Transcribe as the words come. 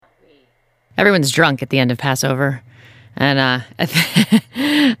Everyone's drunk at the end of Passover. And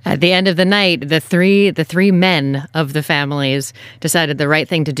at the end of the night, the three men of the families decided the right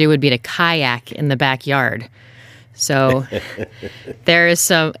thing to do would be to kayak in the backyard. So there is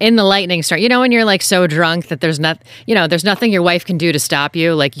some in the lightning storm. You know, when you're like so drunk that there's nothing your wife can do to stop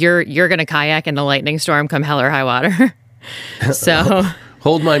you. Like you're going to kayak in the lightning storm come hell or high water. So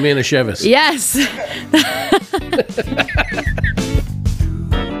hold my Manischewitz. Yes.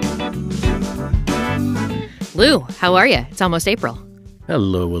 Lou, how are you? It's almost April.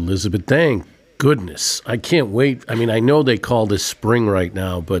 Hello, Elizabeth. Thank goodness. I can't wait. I mean, I know they call this spring right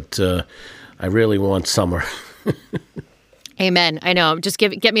now, but I really want summer. Amen. I know. Just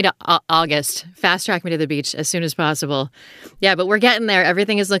get me to August. Fast track me to the beach as soon as possible. Yeah, but we're getting there.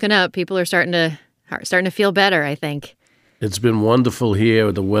 Everything is looking up. People are starting to feel better, I think. It's been wonderful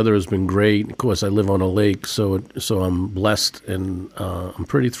here. The weather has been great. Of course, I live on a lake, so I'm blessed, and I'm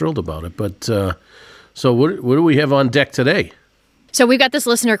pretty thrilled about it. But so what do we have on deck today? So we've got this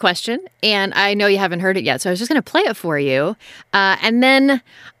listener question, and I know you haven't heard it yet, so I was just going to play it for you, and then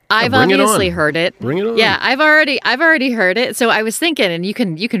I've obviously heard it. Bring it on. Yeah, I've already heard it. So I was thinking, and you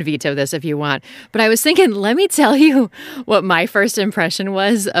can veto this if you want, but I was thinking, let me tell you what my first impression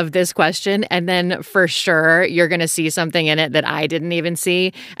was of this question, and then for sure you're going to see something in it that I didn't even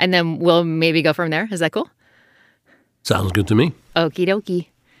see, and then we'll maybe go from there. Is that cool? Sounds good to me. Okie dokie.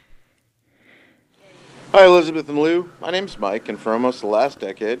 Hi, Elizabeth and Lou. My name's Mike, and for almost the last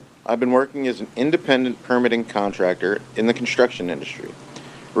decade, I've been working as an independent permitting contractor in the construction industry.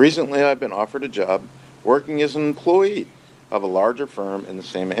 Recently, I've been offered a job working as an employee of a larger firm in the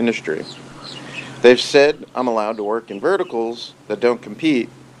same industry. They've said I'm allowed to work in verticals that don't compete.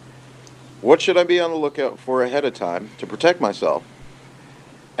 What should I be on the lookout for ahead of time to protect myself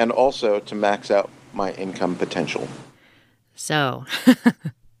and also to max out my income potential? So,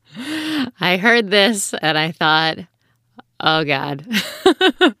 I heard this and I thought, oh God.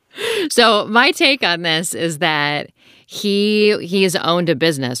 So my take on this is that he's owned a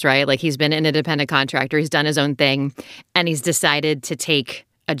business, right? Like he's been an independent contractor. He's done his own thing and he's decided to take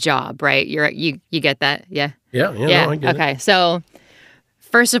a job, right? You get that? Yeah. Yeah. No, I get okay. So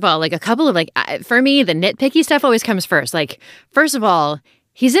first of all, like a couple of for me, the nitpicky stuff always comes first. Like, first of all,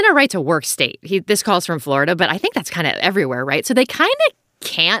 he's in a right to work state. This calls from Florida, but I think that's kind of everywhere, right? So they kind of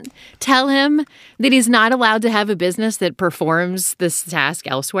can't tell him that he's not allowed to have a business that performs this task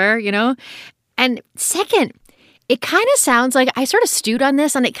elsewhere, you know? And second, it kind of sounds like, I sort of stewed on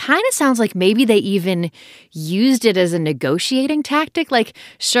this, and it kind of sounds like maybe they even used it as a negotiating tactic. Like,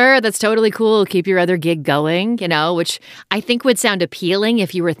 sure, that's totally cool. Keep your other gig going, you know, which I think would sound appealing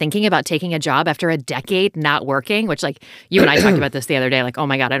if you were thinking about taking a job after a decade not working, which like you and I talked about this the other day. Like, oh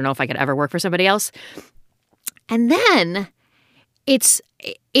my God, I don't know if I could ever work for somebody else. And then it's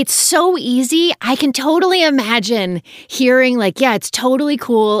so easy. I can totally imagine hearing like, yeah, it's totally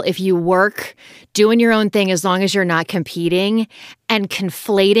cool if you work doing your own thing as long as you're not competing, and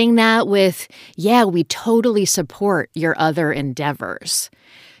conflating that with, yeah, we totally support your other endeavors.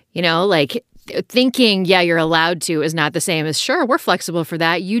 You know, like thinking, yeah, you're allowed to is not the same as, sure, we're flexible for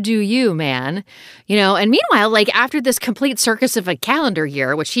that. You do you, man. You know, and meanwhile, like after this complete circus of a calendar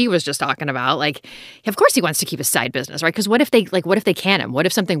year, which he was just talking about, like, of course he wants to keep a side business, right? Because what if they can him? What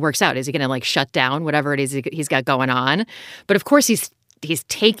if something works out? Is he going to like shut down whatever it is he's got going on? But of course he's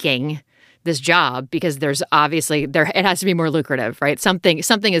taking this job because there's obviously it has to be more lucrative, right? Something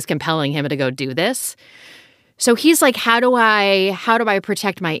is compelling him to go do this. So he's like, how do I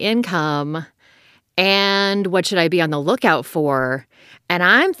protect my income, and what should I be on the lookout for? And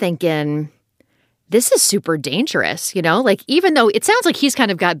I'm thinking, this is super dangerous, you know? Like, even though it sounds like he's kind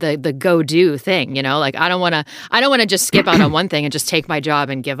of got the go do thing, you know? Like, I don't want to just skip out on one thing and just take my job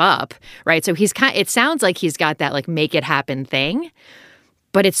and give up, right? So it sounds like he's got that like make it happen thing.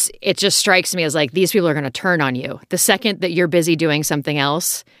 But it just strikes me as like, these people are going to turn on you. The second that you're busy doing something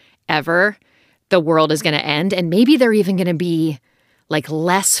else ever, the world is going to end. And maybe they're even going to be like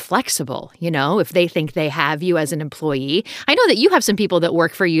less flexible, you know, if they think they have you as an employee. I know that you have some people that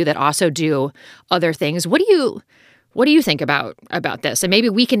work for you that also do other things. What do you think about this? And maybe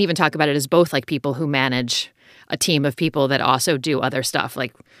we can even talk about it as both like people who manage a team of people that also do other stuff.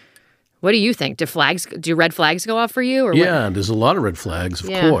 Like, what do you think? Do red flags go off for you? Or yeah, there's a lot of red flags, of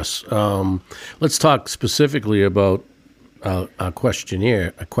course. Let's talk specifically about a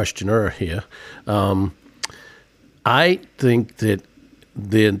questioner here. I think that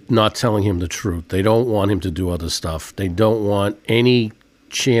they're not telling him the truth. They don't want him to do other stuff. They don't want any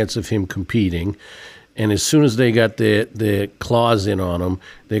chance of him competing. And as soon as they got their claws in on them,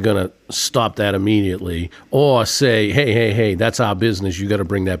 they're going to stop that immediately or say, hey, that's our business. You got to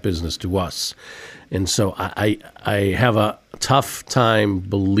bring that business to us. And so I have a tough time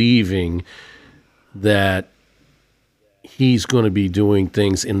believing that he's going to be doing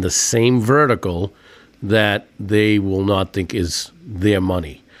things in the same vertical that they will not think is their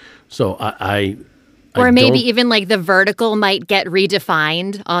money. So or maybe even like the vertical might get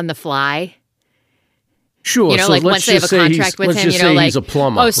redefined on the fly. Sure. You know, so like once they have a contract with him, you know, like, he's a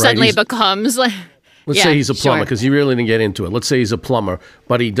plumber. Suddenly right? it becomes like. Let's say he's a plumber, because he really didn't get into it. Let's say he's a plumber,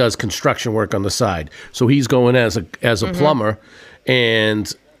 but he does construction work on the side. So he's going as a plumber,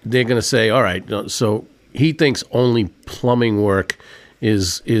 and they're going to say, all right, so he thinks only plumbing work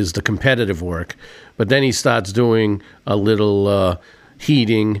is the competitive work. But then he starts doing a little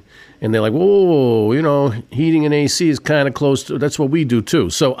heating, and they're like, whoa, you know, heating and AC is kind of close to, that's what we do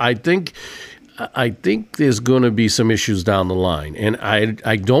too. So I think there's going to be some issues down the line, and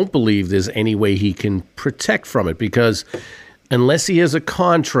I don't believe there's any way he can protect from it, because unless he has a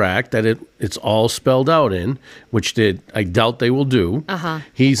contract that it's all spelled out in, which I doubt they will do,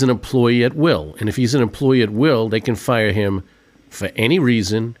 he's an employee at will. And if he's an employee at will, they can fire him for any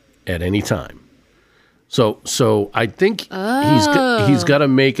reason at any time. So I think he's got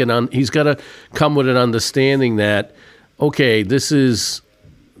to he's got to come with an understanding that, okay, this is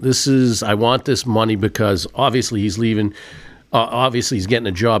I want this money because obviously he's leaving. Obviously he's getting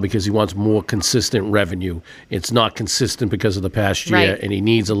a job because he wants more consistent revenue. It's not consistent because of the past year, and he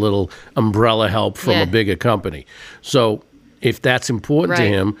needs a little umbrella help from a bigger company. So if that's important to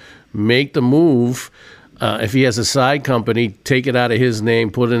him, make the move. If he has a side company, take it out of his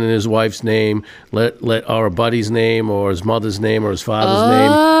name, put it in his wife's name, let our buddy's name or his mother's name or his father's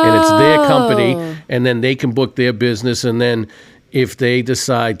name, and it's their company, and then they can book their business. And then if they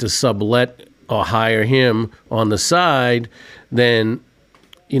decide to sublet or hire him on the side, then,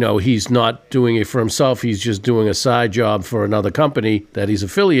 you know, he's not doing it for himself. He's just doing a side job for another company that he's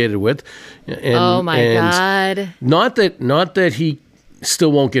affiliated with. And, God. Not that he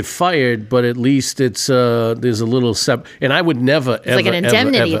still won't get fired, but at least it's there's a little and I would never it's like an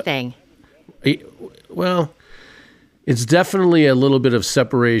indemnity thing. Well, it's definitely a little bit of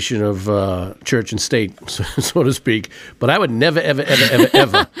separation of church and state, so to speak. But I would never, ever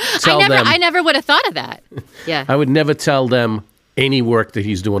tell them. I never would have thought of that. Yeah. I would never tell them any work that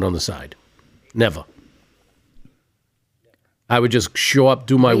he's doing on the side. Never. I would just show up,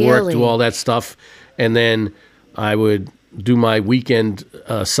 do my work, do all that stuff, and then I would do my weekend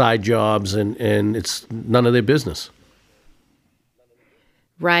side jobs, and it's none of their business.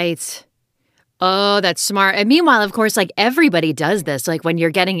 Right. Oh, that's smart. And meanwhile, of course, like everybody does this. Like when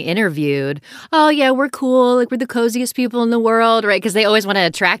you're getting interviewed, oh yeah, we're cool. Like we're the coziest people in the world, right? Because they always want to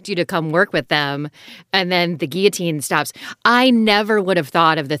attract you to come work with them. And then the guillotine stops. I never would have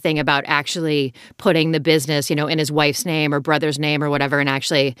thought of the thing about actually putting the business, you know, in his wife's name or brother's name or whatever, and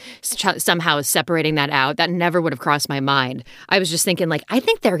actually somehow separating that out. That never would have crossed my mind. I was just thinking like, I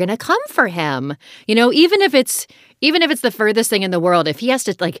think they're going to come for him. You know, even if it's the furthest thing in the world, if he has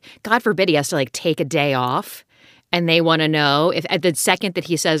to, like, God forbid he has to, like, take a day off and they want to know, if at the second that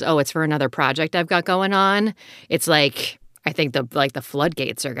he says, oh, it's for another project I've got going on, it's like, I think the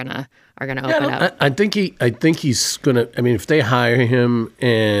floodgates are gonna open up. I think he's gonna, I mean, if they hire him,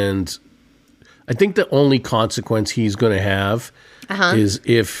 and I think the only consequence he's gonna have is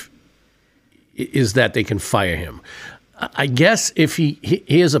that they can fire him. I guess if he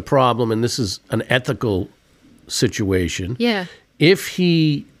has a problem, and this is an ethical situation. Yeah. If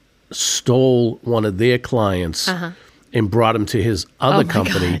he stole one of their clients and brought him to his other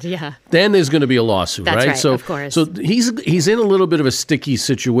company, then there's going to be a lawsuit, That's right? So, of course. So he's in a little bit of a sticky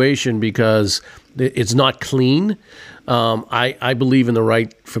situation because it's not clean. I believe in the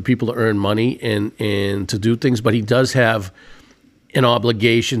right for people to earn money and to do things, but he does have an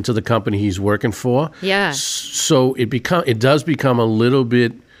obligation to the company he's working for. Yeah. So it does become a little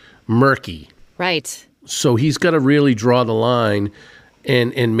bit murky. Right. So he's got to really draw the line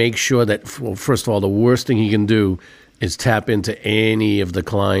and make sure that, well, first of all, the worst thing he can do is tap into any of the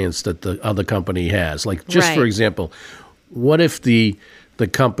clients that the other company has. Like, just for example, what if the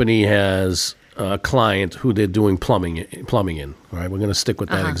company has a client who they're doing plumbing in? All right, we're going to stick with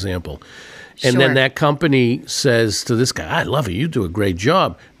that example. And then that company says to this guy, I love you. You do a great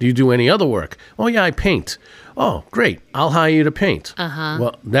job. Do you do any other work? Oh, yeah, I paint. Oh, great. I'll hire you to paint.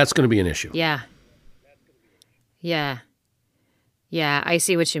 Well, that's going to be an issue. Yeah. Yeah. Yeah, I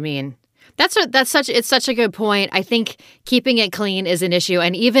see what you mean. It's such a good point. I think keeping it clean is an issue.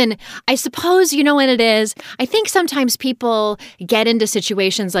 And even, I suppose, you know what it is? I think sometimes people get into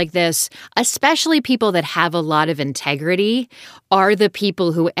situations like this, especially people that have a lot of integrity, are the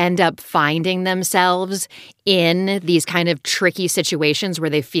people who end up finding themselves in these kind of tricky situations where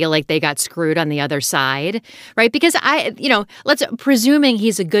they feel like they got screwed on the other side, right? Because presuming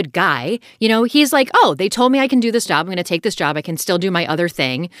he's a good guy, he's like, oh, they told me I can do this job. I'm going to take this job. I can still do my other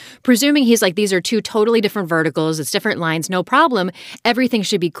thing. Presuming he's like, these are two totally different verticals. It's different lines. No problem. Everything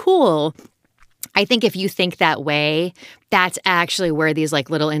should be cool. I think if you think that way, that's actually where these like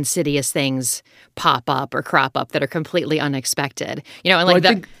little insidious things pop up or crop up that are completely unexpected. Yeah,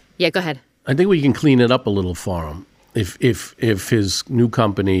 go ahead. I think we can clean it up a little for him if his new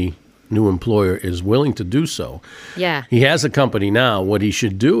employer is willing to do so. Yeah. He has a company now. What he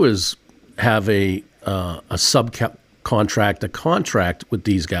should do is have a subcontractor contract with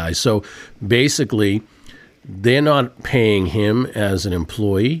these guys. So basically, they're not paying him as an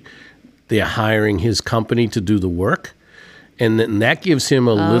employee. They're hiring his company to do the work. And then that gives him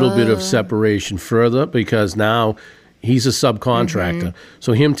a little bit of separation further because now he's a subcontractor. Mm-hmm.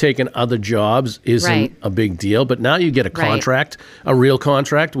 So him taking other jobs isn't a big deal. But now you get a contract, a real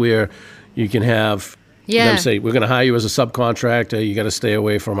contract where you can have them say, we're going to hire you as a subcontractor. You got to stay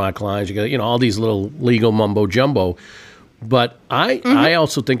away from our clients. You got all these little legal mumbo jumbo. But I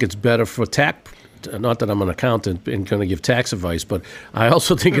also think it's better for tax. Not that I'm an accountant and going to give tax advice, but I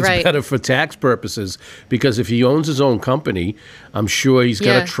also think it's better for tax purposes because if he owns his own company, I'm sure he's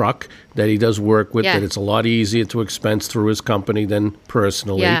got a truck that he does work with, that it's a lot easier to expense through his company than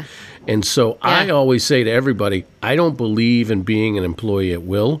personally. Yeah. And so I always say to everybody, I don't believe in being an employee at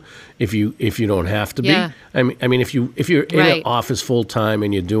will if you don't have to be. I mean, if you're in an office full time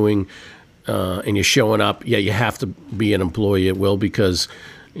and you're doing and you're showing up, you have to be an employee at will because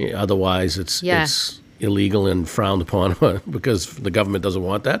otherwise, it's illegal and frowned upon because the government doesn't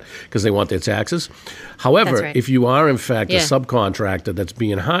want that because they want their taxes. However, if you are, in fact, a subcontractor that's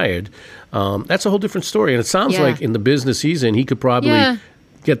being hired, that's a whole different story. And it sounds like in the business he's in, he could probably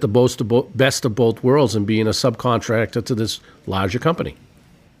get the best of both worlds and being a subcontractor to this larger company.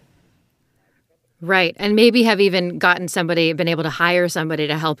 Right. And maybe have even been able to hire somebody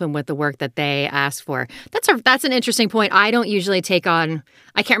to help him with the work that they ask for. That's an interesting point. I don't usually take on,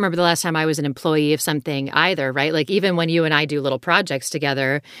 I can't remember the last time I was an employee of something either, right? Like even when you and I do little projects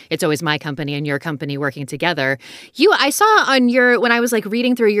together, it's always my company and your company working together. I saw when I was like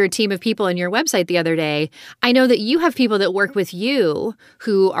reading through your team of people on your website the other day, I know that you have people that work with you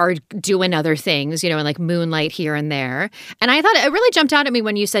who are doing other things, and like moonlight here and there. And I thought it really jumped out at me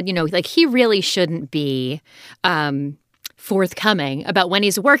when you said, like he really shouldn't be forthcoming about when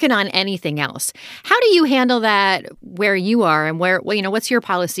he's working on anything else. How do you handle that where you are and what's your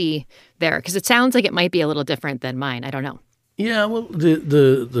policy there? Because it sounds like it might be a little different than mine. I don't know. Yeah, well,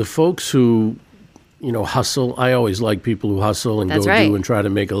 the folks who, hustle, I always like people who hustle and do and try to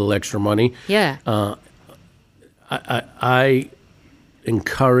make a little extra money. Yeah. I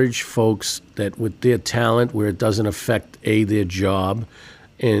encourage folks that with their talent where it doesn't affect their job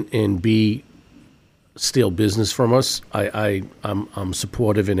and B, steal business from us. I'm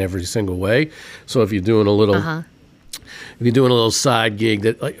supportive in every single way. So if you're doing a little side gig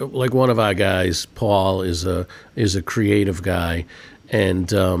that like one of our guys, Paul, is a creative guy, and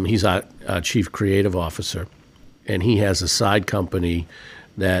he's our chief creative officer, and he has a side company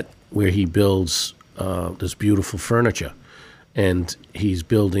where he builds this beautiful furniture. And he's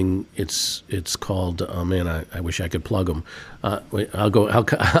building. It's called. Oh man, I wish I could plug him.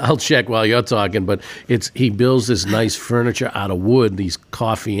 I'll check while you're talking. But he builds this nice furniture out of wood. These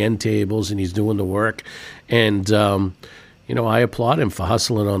coffee end tables, and he's doing the work. And I applaud him for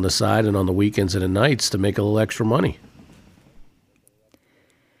hustling on the side and on the weekends and the nights to make a little extra money.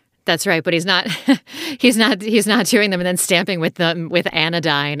 That's right, but he's not doing them and then stamping with them with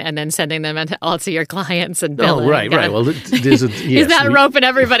anodyne and then sending them all to your clients and billing. Oh, right. Well, he's not roping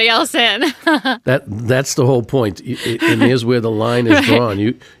everybody else in. That's the whole point, and here's where the line is drawn.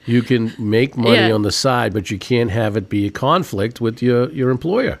 You can make money on the side, but you can't have it be a conflict with your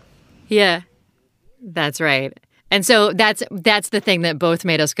employer. Yeah, that's right. And so that's the thing that both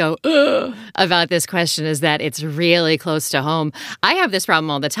made us go, ugh, about this question is that it's really close to home. I have this problem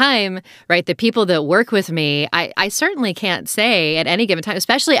all the time, right? The people that work with me, I certainly can't say at any given time,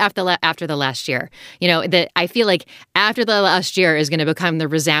 especially after the last year, that I feel like after the last year is going to become the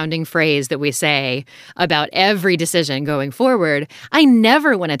resounding phrase that we say about every decision going forward. I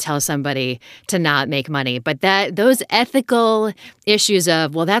never want to tell somebody to not make money, but those ethical issues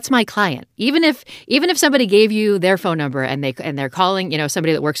of, well, that's my client. Even if somebody gave you their phone number and they're calling,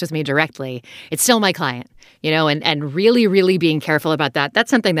 somebody that works with me directly, it's still my client. And really, really being careful about that. That's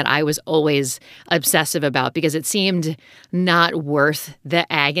something that I was always obsessive about because it seemed not worth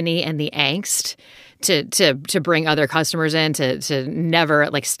the agony and the angst to bring other customers in, to never,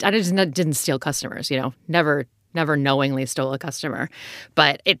 I just didn't steal customers, never knowingly stole a customer.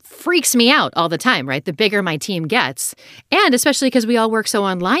 But it freaks me out all the time, right? The bigger my team gets, and especially because we all work so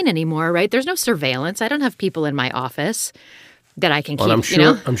online anymore, right? There's no surveillance. I don't have people in my office that I can keep. I'm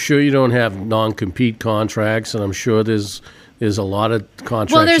sure you don't have non-compete contracts, and I'm sure there's a lot of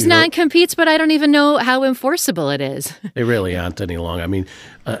contracts. Well, there's non-competes, but I don't even know how enforceable it is. They really aren't any longer. I mean,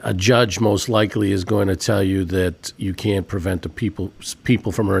 a judge most likely is going to tell you that you can't prevent the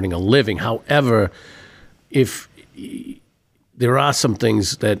people from earning a living. However, if there are some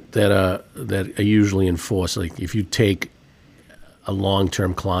things that are usually enforced, like if you take a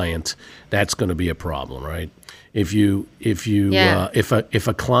long-term client, that's going to be a problem, right? If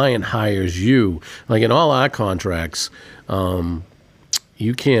a client hires you, like in all our contracts,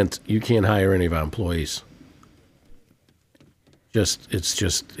 you can't hire any of our employees. It's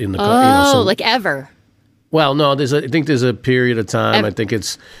just in the like ever. Well, no, I think there's a period of time. I think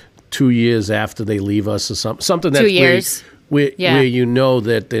it's 2 years after they leave us or something. That's 2 years. Where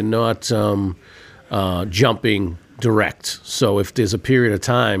that they're not jumping direct. So if there's a period of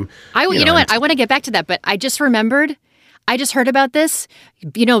time, you know what? I want to get back to that, but I just remembered. I just heard about this.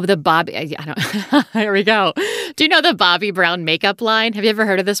 The Bobby. I don't. Here we go. Do you know the Bobbi Brown makeup line? Have you ever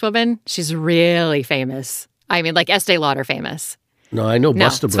heard of this woman? She's really famous. I mean, like Estee Lauder famous. No, I know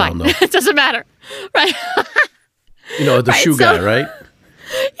Busta Brown though. It doesn't matter, right? The shoe guy, right?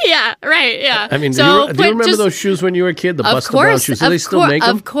 Yeah, right. Yeah. I mean, do you remember those shoes when you were a kid? The Busta Brown shoes. Do they still make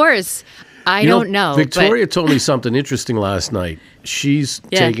them? Of course. I don't know. Victoria told me something interesting last night. She's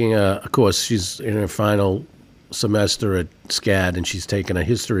taking of course, she's in her final semester at SCAD, and she's taking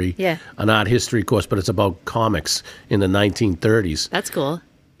an art history course, but it's about comics in the 1930s. That's cool.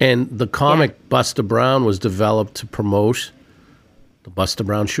 And the comic Busta Brown was developed to promote the Busta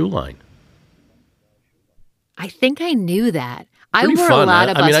Brown shoe line. I think I knew that. Pretty I wore fun. a lot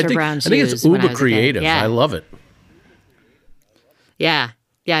of Busta Brown shoes. I think it's uber creative. Yeah. I love it. Yeah.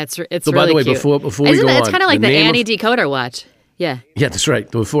 Yeah, it's so really by the way, cute. before we go on, it's kind of like the Annie Decoder watch. Yeah. Yeah, that's right.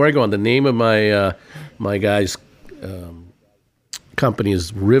 Before I go on, the name of my guy's company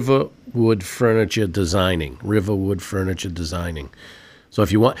is Riverwood Furniture Designing. Riverwood Furniture Designing. So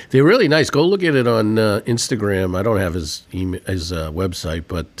if you want, they're really nice. Go look at it on Instagram. I don't have his website,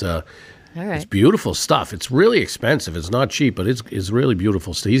 but all right. It's beautiful stuff. It's really expensive. It's not cheap, but it's really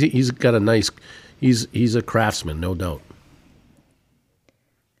beautiful stuff. He's got a nice. He's a craftsman, no doubt.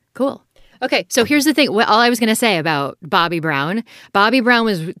 Cool. Okay, so here's the thing. All I was going to say about Bobbi Brown. Bobbi Brown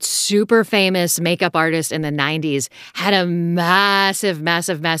was super famous makeup artist in the 90s, had a massive,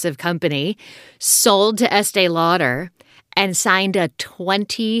 massive, massive company, sold to Estee Lauder, and signed a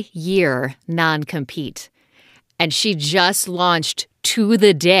 20-year non-compete. And she just launched to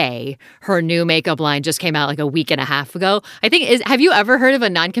the day. Her new makeup line just came out like a week and a half ago. Have you ever heard of a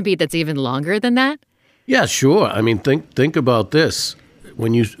non-compete that's even longer than that? Yeah, sure. I mean, think about this.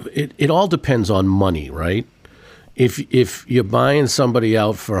 It all depends on money, right? If you're buying somebody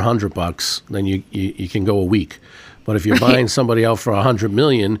out for $100, then you can go a week. But if you're buying somebody out for $100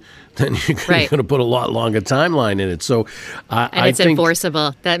 million, then you're going to put a lot longer timeline in it. So I think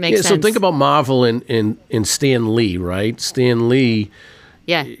enforceable. That makes sense. So think about Marvel and Stan Lee, right? Stan Lee.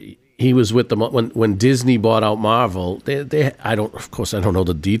 Yeah. He was with them when Disney bought out Marvel. Of course, I don't know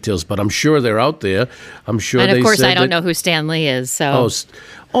the details, but I'm sure they're out there. I'm sure. And of course, I don't know who Stan Lee is. So.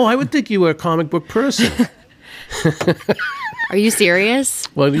 I would think you were a comic book person. Are you serious?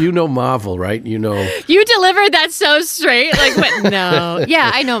 Well, you know Marvel, right? You know. You delivered that so straight. Like, what? No. Yeah,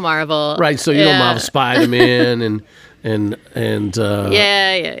 I know Marvel. Right. So you know Marvel, Spider-Man, and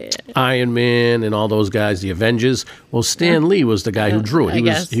Iron Man and all those guys, the Avengers. Well, Stan Lee was the guy who drew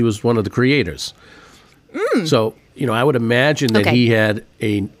it. He was one of the creators. So, I would imagine that he had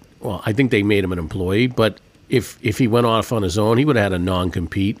I think they made him an employee, but if he went off on his own, he would have had a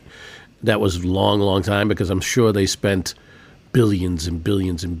non-compete. That was long, long time, because I'm sure they spent billions and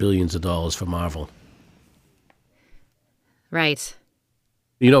billions and billions of dollars for Marvel. Right.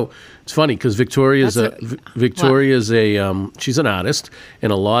 It's funny because Victoria's she's an artist,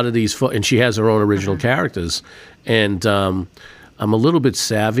 and a lot of these, and she has her own original characters. And I'm a little bit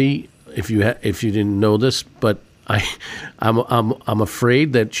savvy, if you didn't know this, but I'm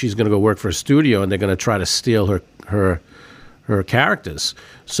afraid that she's going to go work for a studio and they're going to try to steal her characters.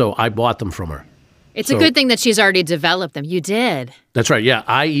 So I bought them from her. It's a good thing that she's already developed them. You did. That's right.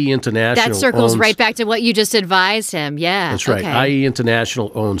 Yeah. IE International. That circles right back to what you just advised him. Yeah. That's right. Okay. IE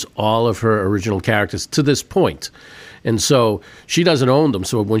International owns all of her original characters to this point. And so she doesn't own them.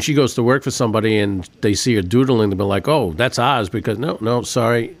 So when she goes to work for somebody and they see her doodling, they'll be like, oh, that's ours, because no,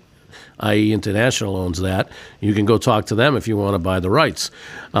 sorry. IE International owns that. You can go talk to them if you want to buy the rights.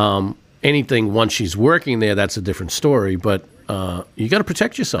 Anything once she's working there, that's a different story. But you got to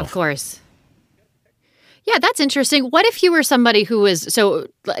protect yourself. Of course. Yeah, that's interesting. What if you were somebody who was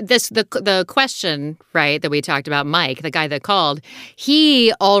the question, right, that we talked about, Mike, the guy that called,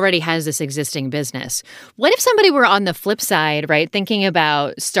 he already has this existing business. What if somebody were on the flip side, right, thinking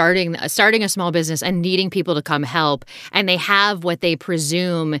about starting a small business and needing people to come help, and they have what they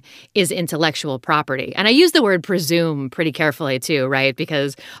presume is intellectual property? And I use the word presume pretty carefully too, right,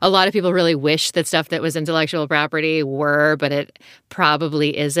 because a lot of people really wish that stuff that was intellectual property were, but it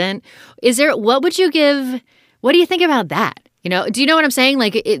probably isn't. What do you think about that? Do you know what I'm saying?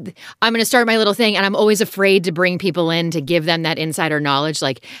 Like, I'm going to start my little thing, and I'm always afraid to bring people in to give them that insider knowledge.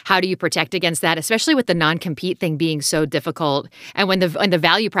 Like, how do you protect against that, especially with the non-compete thing being so difficult, and when the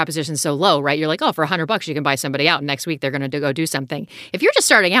value proposition is so low, right? You're like, oh, for $100 you can buy somebody out, and next week they're going to go do something. If you're just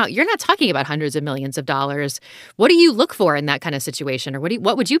starting out, you're not talking about hundreds of millions of dollars. What do you look for in that kind of situation, or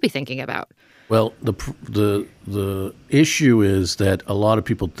what would you be thinking about? Well, the issue is that a lot of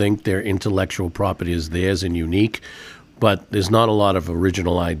people think their intellectual property is theirs and unique, but there's not a lot of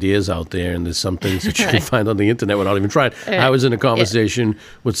original ideas out there, and there's some things that you can find on the internet without even trying. I was in a conversation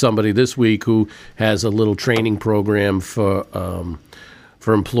with somebody this week who has a little training program for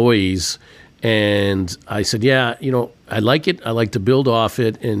employees, and I said, yeah, I like it. I like to build off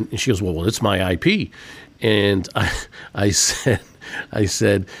it, and she goes, well, it's my IP, and I said,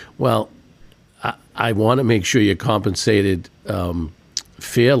 well, I want to make sure you're compensated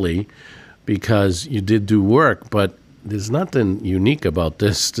fairly, because you did do work, but there's nothing unique about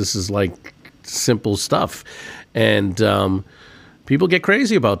this. This is like simple stuff. And people get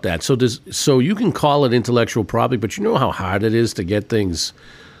crazy about that. So you can call it intellectual property, but you know how hard it is to get things,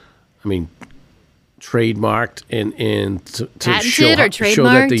 trademarked and to show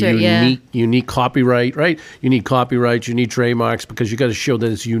that the unique copyright, right? You need copyrights, you need trademarks, because you got to show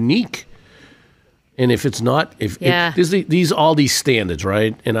that it's unique. And if it's not, there's these all these standards,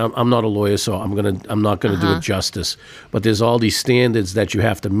 right? And I'm not a lawyer, so I'm not gonna do it justice. But there's all these standards that you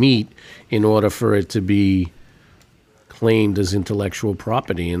have to meet in order for it to be claimed as intellectual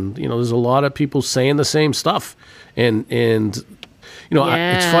property. And there's a lot of people saying the same stuff. And it's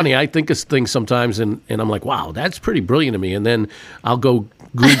funny. I think of things sometimes, and I'm like, wow, that's pretty brilliant to me. And then I'll go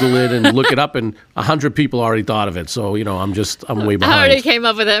Google it and look it up, and 100 people already thought of it. So I'm way behind. I already came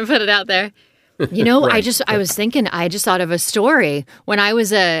up with it and put it out there. Right. I just thought of a story when I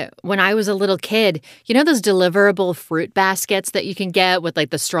was a little kid. Those deliverable fruit baskets that you can get with like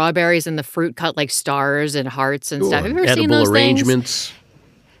the strawberries and the fruit cut like stars and hearts and stuff. Have you ever seen those arrangements?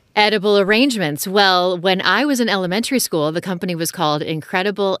 Edible arrangements. Well, when I was in elementary school, the company was called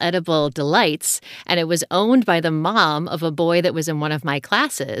Incredible Edible Delights, and it was owned by the mom of a boy that was in one of my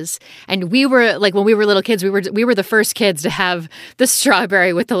classes. And we were like, when we were little kids, we were the first kids to have the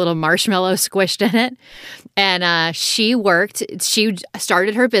strawberry with the little marshmallow squished in it. And she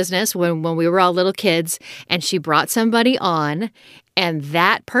started her business when we were all little kids, and she brought somebody on. And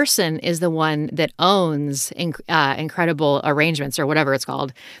that person is the one that owns Incredible Arrangements, or whatever it's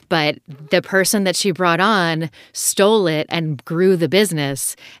called. But the person that she brought on stole it and grew the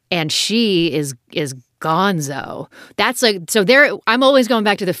business, and she is gonzo. That's like, so there. I'm always going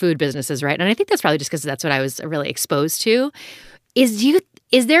back to the food businesses, right? And I think that's probably just because that's what I was really exposed to. Is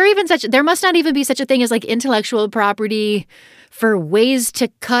there even there must not even be such a thing as like intellectual property for ways to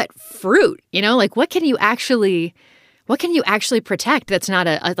cut fruit? Like what can you actually protect that's not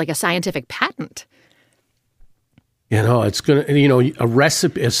a scientific patent? It's going to, a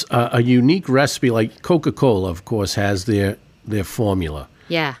recipe, a unique recipe, like Coca-Cola, of course, has their formula.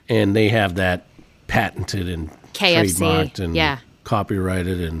 Yeah. And they have that patented and KFC, trademarked and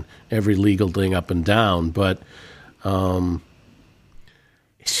copyrighted and every legal thing up and down. But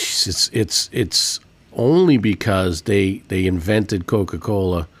it's only because they invented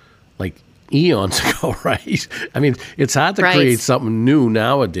Coca-Cola like eons ago, right? It's hard to create something new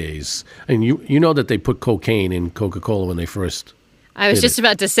nowadays. You know that they put cocaine in Coca-Cola when they first. I was just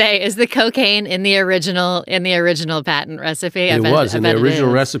about to say, is the cocaine in the original patent recipe? It was in the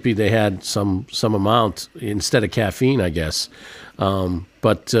original recipe. They had some amount instead of caffeine, I guess.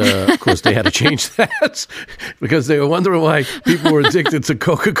 But of course, they had to change that because they were wondering why people were addicted to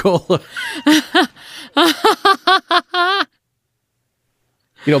Coca-Cola.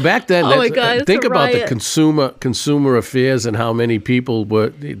 Back then, oh my God, think about riot. the consumer affairs and how many people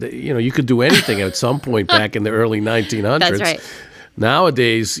were, you could do anything at some point back in the early 1900s. That's right.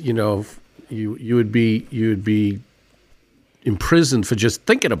 Nowadays, you would be imprisoned for just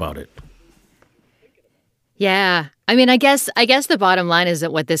thinking about it. Yeah. I mean, I guess the bottom line is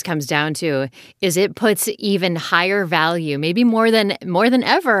that what this comes down to is it puts even higher value, maybe more than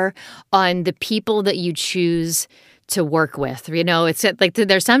ever, on the people that you choose to work with. It's like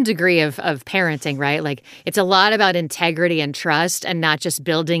there's some degree of parenting, right? Like it's a lot about integrity and trust and not just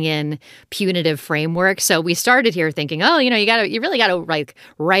building in punitive framework. So we started here thinking, oh, you really gotta like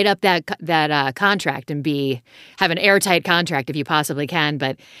write up that contract and have an airtight contract if you possibly can.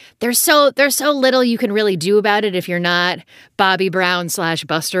 But there's so little you can really do about it if you're not Bobby Brown /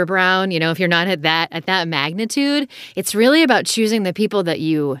 Buster Brown. If you're not at that magnitude, it's really about choosing the people that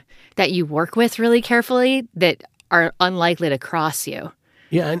you work with really carefully that are unlikely to cross you.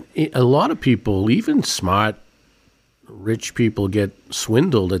 Yeah, and a lot of people, even smart, rich people, get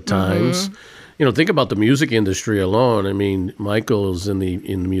swindled at times. Mm-hmm. Think about the music industry alone. I mean, Michael's in the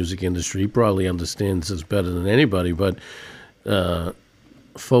music industry. He probably understands this better than anybody, but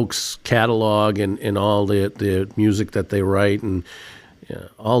folks catalog and all the music that they write and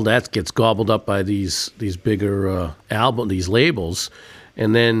all that gets gobbled up by these bigger these labels.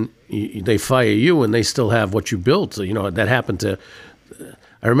 And then they fire you, and they still have what you built. So, that happened to.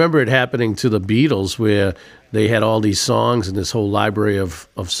 I remember it happening to the Beatles, where they had all these songs and this whole library of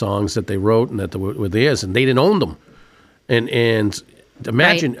songs that they wrote and that were theirs, and they didn't own them. And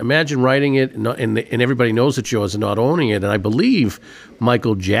imagine writing it, and everybody knows it's yours and not owning it. And I believe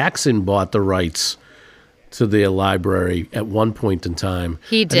Michael Jackson bought the rights to their library at one point in time.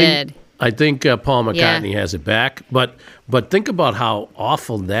 He did. I think Paul McCartney has it back, but think about how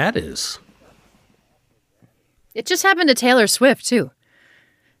awful that is. It just happened to Taylor Swift too.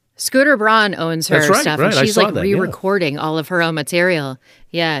 Scooter Braun owns her stuff, and she's like re-recording all of her own material.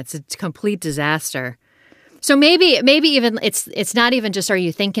 Yeah, it's a complete disaster. So maybe even it's not even just are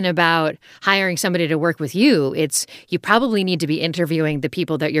you thinking about hiring somebody to work with you? It's you probably need to be interviewing the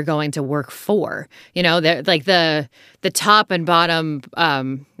people that you're going to work for. They're like the top and bottom. I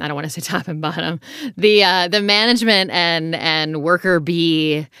don't want to say top and bottom. The management and worker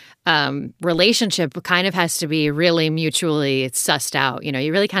bee relationship kind of has to be really mutually sussed out.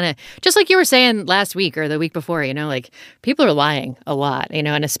 You really kind of, just like you were saying last week or the week before, like people are lying a lot,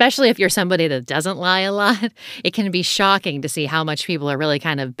 and especially if you're somebody that doesn't lie a lot, it can be shocking to see how much people are really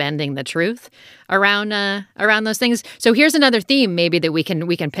kind of bending the truth around those things. So here's another theme maybe that we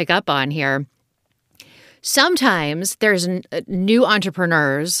can pick up on here. Sometimes there's new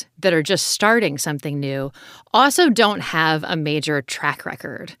entrepreneurs that are just starting something new, also don't have a major track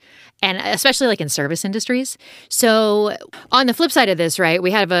record, and especially like in service industries. So on the flip side of this, right,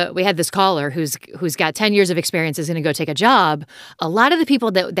 we had this caller who's got 10 years of experience, is going to go take a job. A lot of the people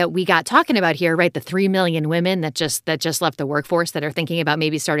that we got talking about here, right, the 3 million women that just left the workforce that are thinking about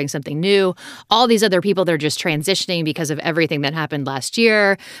maybe starting something new, all these other people that are just transitioning because of everything that happened last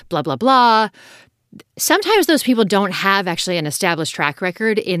year, blah, blah, blah. Sometimes those people don't have actually an established track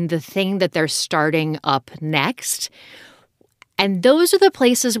record in the thing that they're starting up next. And those are the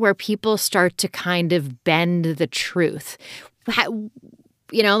places where people start to kind of bend the truth. Like, oh,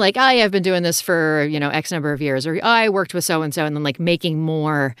 yeah, I've been doing this for, X number of years, or oh, I worked with so-and-so, and then like making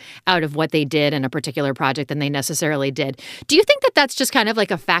more out of what they did in a particular project than they necessarily did. Do you think that that's just kind of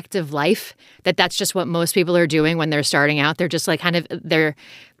like a fact of life, that that's just what most people are doing when they're starting out? They're just like kind of, they're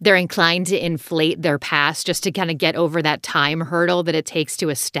inclined to inflate their past just to kind of get over that time hurdle that it takes to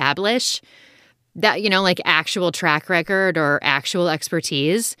establish that, like actual track record or actual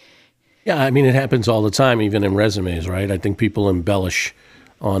expertise? Yeah, I mean, it happens all the time, even in resumes, right? I think people embellish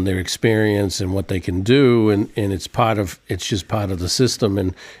on their experience and what they can do, and it's just part of the system,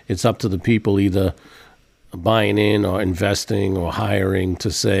 and it's up to the people either buying in or investing or hiring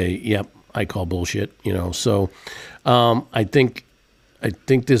to say, yep, I call bullshit, So I think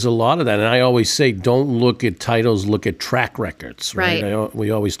there's a lot of that, and I always say, don't look at titles, look at track records, right?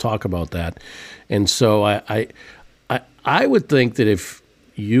 We always talk about that, and so I would think that if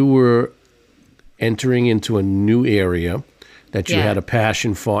you were entering into a new area that you had a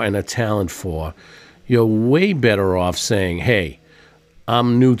passion for and a talent for, you're way better off saying, hey,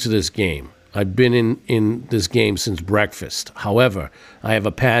 I'm new to this game. I've been in this game since breakfast. However, I have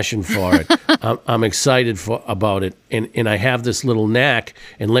a passion for it. I'm excited about it, and I have this little knack,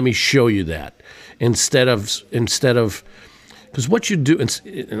 and let me show you that. Instead of, because what you do, and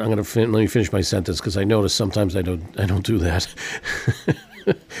let me finish my sentence, because I notice sometimes I don't do that.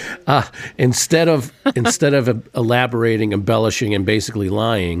 Instead of elaborating, embellishing, and basically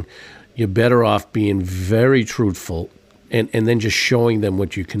lying, you're better off being very truthful and then just showing them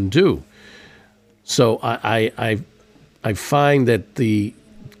what you can do. So I find that the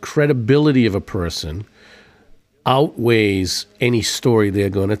credibility of a person outweighs any story they're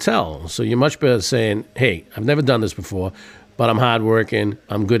going to tell. So you're much better saying, hey, I've never done this before, but I'm hardworking,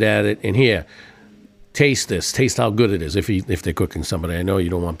 I'm good at it, and here, taste this, taste how good it is if they're cooking somebody. I know you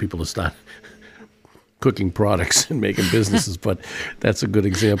don't want people to start cooking products and making businesses, but that's a good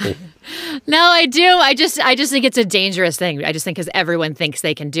example. No, I do. I just think it's a dangerous thing. I just think because everyone thinks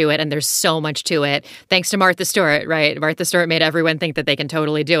they can do it, and there's so much to it. Thanks to Martha Stewart, right? Martha Stewart made everyone think that they can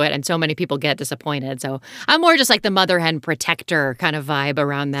totally do it, and so many people get disappointed. So I'm more just like the mother hen protector kind of vibe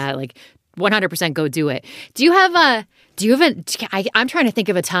around that. Like 100% go do it. I'm trying to think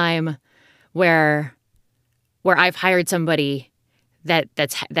of a time where I've hired somebody that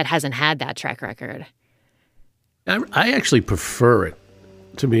hasn't had that track record. I actually prefer it,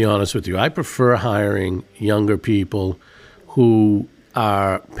 to be honest with you. I prefer hiring younger people who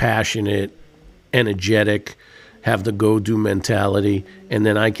are passionate, energetic, have the go-do mentality, and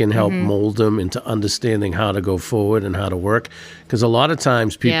then I can help mold them into understanding how to go forward and how to work. Because a lot of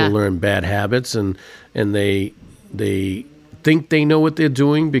times people learn bad habits and they think they know what they're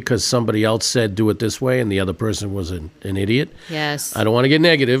doing because somebody else said do it this way and the other person was an idiot. Yes. I don't want to get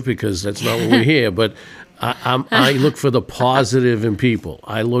negative because that's not what we're here, but I look for the positive in people.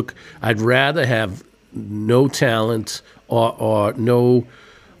 I'd rather have no talent or no,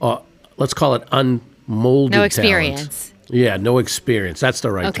 let's call it unmolded no experience. Talent. Yeah, no experience. That's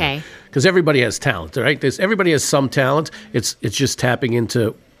the right term. Because everybody has talent, right? Everybody has some talent. It's just tapping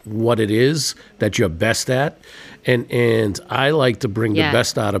into what it is that you're best at. And I like to bring the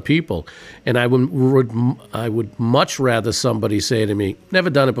best out of people. And I would much rather somebody say to me, never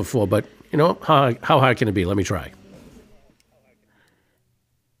done it before, but you know, how hard can it be? Let me try.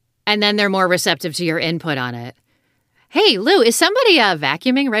 And then they're more receptive to your input on it. Hey, Lou, is somebody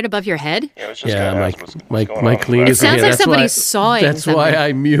vacuuming right above your head? My cleaner. It sounds like somebody's sawing. That's something. why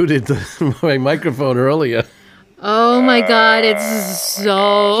I muted my microphone earlier. Oh my God, it's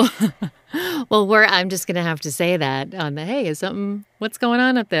so... Well, I'm just going to have to say that on the, hey, what's going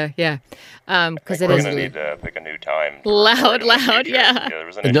on up there? Yeah. Because it is... We're going to need to pick a new time. Loud, yeah.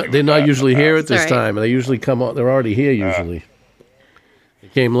 They're not usually here at this time. They usually come out. They're already here usually. They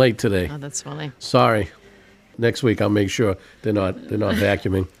came late today. Oh, that's funny. Sorry. Next week I'll make sure they're not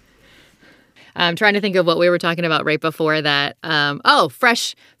vacuuming. I'm trying to think of what we were talking about right before that.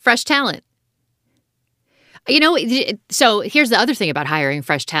 Fresh talent. You know, so here's the other thing about hiring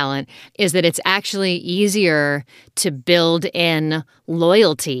fresh talent is that it's actually easier to build in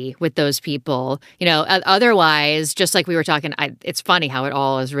loyalty with those people. You know, otherwise, just like we were talking, it's funny how it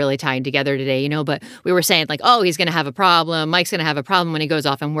all is really tying together today, you know, but we were saying like, oh, he's going to have a problem. Mike's going to have a problem when he goes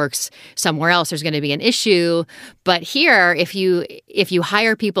off and works somewhere else. There's going to be an issue. But here, if you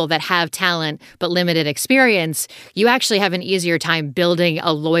hire people that have talent but limited experience, you actually have an easier time building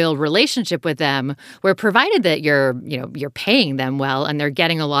a loyal relationship with them, where provided that you're paying them well and they're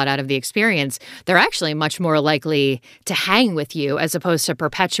getting a lot out of the experience, they're actually much more likely to hang with you as opposed to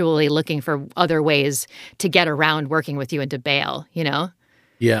perpetually looking for other ways to get around working with you and to bail, you know?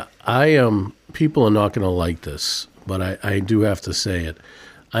 Yeah, people are not going to like this, but I do have to say it.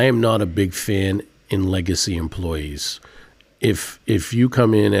 I am not a big fan in legacy employees. If you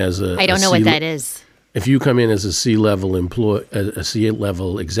come in as I don't know what that is. If you come in as a C-level a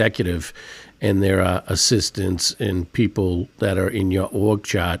C-level executive, and there are assistants and people that are in your org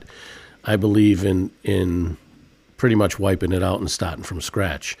chart, I believe in pretty much wiping it out and starting from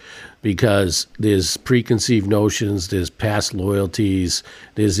scratch, because there's preconceived notions, there's past loyalties,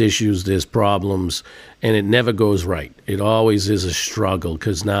 there's issues, there's problems, and it never goes right. It always is a struggle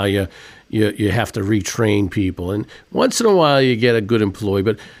because now you have to retrain people, and once in a while you get a good employee,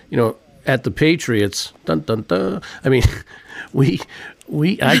 but you know, at the Patriots, dun dun dun. I mean,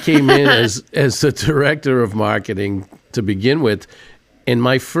 I came in as the director of marketing to begin with, and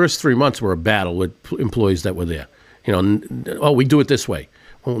my first 3 months were a battle with employees that were there. You know, we do it this way.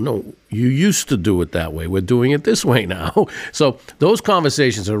 Oh, no, you used to do it that way. We're doing it this way now. So those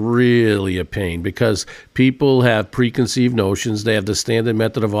conversations are really a pain because people have preconceived notions. They have the standard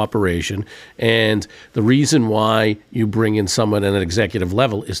method of operation. And the reason why you bring in someone at an executive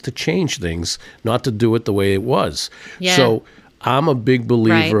level is to change things, not to do it the way it was. Yeah. So I'm a big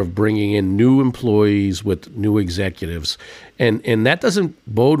believer of bringing in new employees with new executives. And that doesn't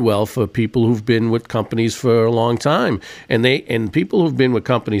bode well for people who've been with companies for a long time. And people who've been with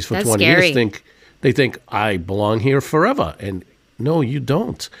companies for 20 years think I belong here forever. And No, you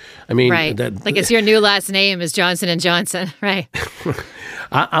don't. I mean, right. Like it's your new last name is Johnson & Johnson, right?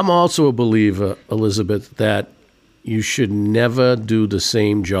 I'm also a believer, Elizabeth, that you should never do the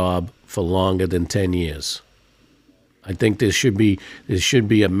same job for longer than 10 years. I think there should be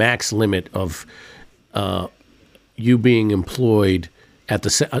a max limit of you being employed at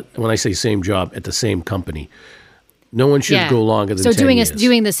when I say same job, at the same company. No one should go longer than 10 years. So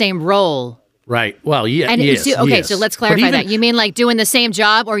doing the same role. Right. Well, yeah. And yes, okay, so let's clarify that. You mean like doing the same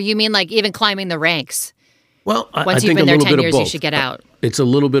job, or you mean like even climbing the ranks? Well, once you've been there 10 years, you should get out. It's a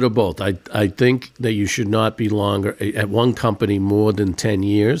little bit of both. I think that you should not be longer at one company more than 10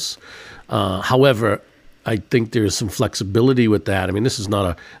 years. However, I think there's some flexibility with that. I mean, this is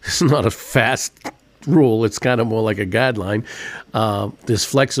not a fast rule. It's kind of more like a guideline. There's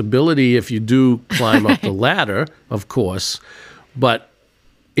flexibility if you do climb up the ladder, of course, but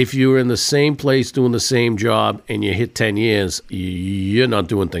if you're in the same place doing the same job and you hit 10 years, you're not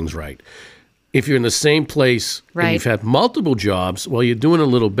doing things right. If you're in the same place and you've had multiple jobs, well, you're doing a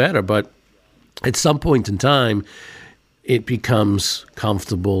little better, but at some point in time, it becomes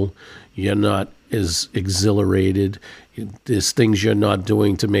comfortable. You're not as exhilarated. There's things you're not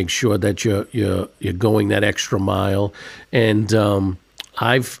doing to make sure that you're going that extra mile. And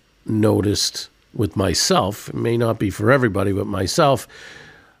I've noticed with myself, it may not be for everybody, but myself,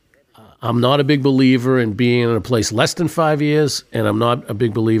 I'm not a big believer in being in a place less than 5 years, and I'm not a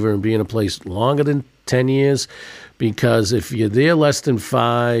big believer in being in a place longer than 10 years, because if you're there less than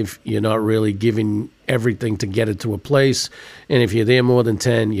 5, you're not really giving everything to get it to a place, and if you're there more than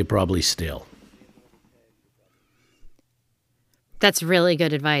 10, you're probably stale. That's really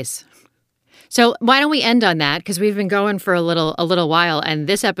good advice. So why don't we end on that? Because we've been going for a little while, and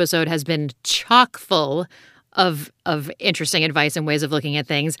this episode has been chock full of interesting advice and ways of looking at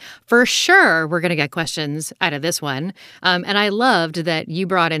things. For sure, we're going to get questions out of this one. And I loved that you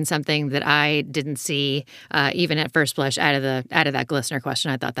brought in something that I didn't see even at first blush out of that listener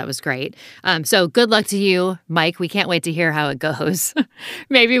question. I thought that was great. So good luck to you, Mike. We can't wait to hear how it goes.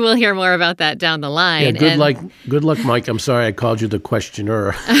 Maybe we'll hear more about that down the line. Yeah, good luck, Mike. I'm sorry I called you the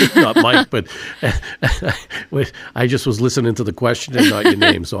questioner, not Mike, but I just was listening to the question and not your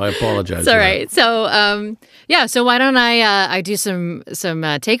name, so I apologize. It's all right. So so why don't I do some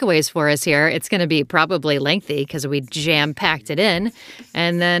takeaways for us here? It's going to be probably lengthy because we jam-packed it in,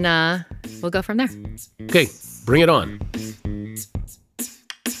 and then we'll go from there. Okay, bring it on.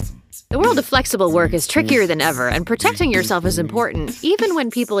 The world of flexible work is trickier than ever, and protecting yourself is important, even when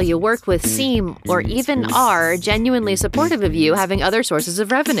people you work with seem, or even are, genuinely supportive of you having other sources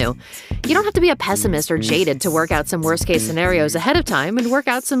of revenue. You don't have to be a pessimist or jaded to work out some worst-case scenarios ahead of time and work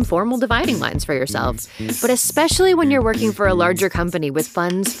out some formal dividing lines for yourself. But especially when you're working for a larger company with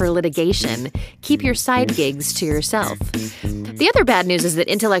funds for litigation, keep your side gigs to yourself. The other bad news is that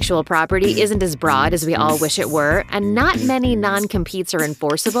intellectual property isn't as broad as we all wish it were, and not many non-competes are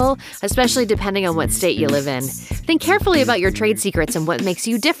enforceable, especially depending on what state you live in. Think carefully about your trade secrets and what makes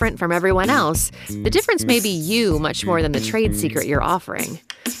you different from everyone else. The difference may be you much more than the trade secret you're offering.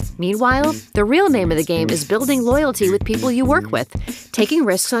 Meanwhile, the real name of the game is building loyalty with people you work with, taking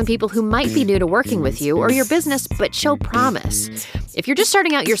risks on people who might be new to working with you or your business but show promise. If you're just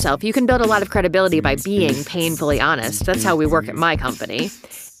starting out yourself, you can build a lot of credibility by being painfully honest. That's how we work at my company.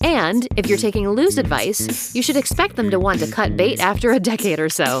 And if you're taking Lou's advice, you should expect them to want to cut bait after a decade or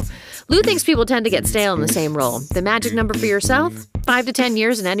so. Lou thinks people tend to get stale in the same role. The magic number for yourself? 5 to 10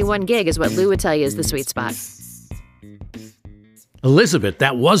 years in any one gig is what Lou would tell you is the sweet spot. Elizabeth,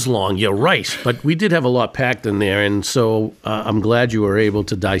 that was long. You're right. But we did have a lot packed in there. And so I'm glad you were able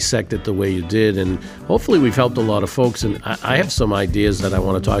to dissect it the way you did. And hopefully we've helped a lot of folks. And I have some ideas that I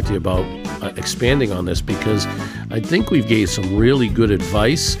want to talk to you about expanding on this, because I think we've gave some really good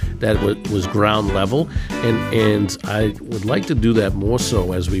advice that was ground level. And I would like to do that more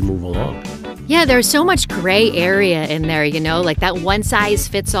so as we move along. Yeah, there's so much gray area in there, like that one size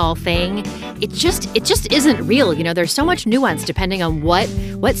fits all thing. It just isn't real. There's so much nuance depending on what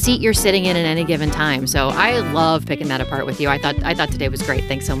seat you're sitting in at any given time. So I love picking that apart with you. I thought today was great.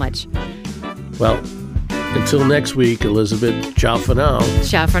 Thanks so much. Well, until next week, Elizabeth, ciao for now.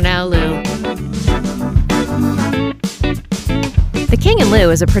 Ciao for now, Lou. The King and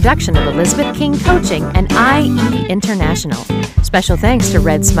Lou is a production of Elizabeth King Coaching and IE International. Special thanks to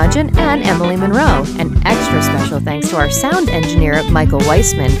Red Smudgeon and Emily Monroe, and extra special thanks to our sound engineer, Michael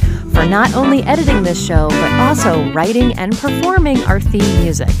Weissman, for not only editing this show, but also writing and performing our theme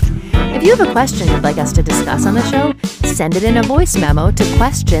music. If you have a question you'd like us to discuss on the show, send it in a voice memo to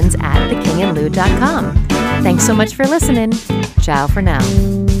questions@thekingandlou.com. Thanks so much for listening. Ciao for now.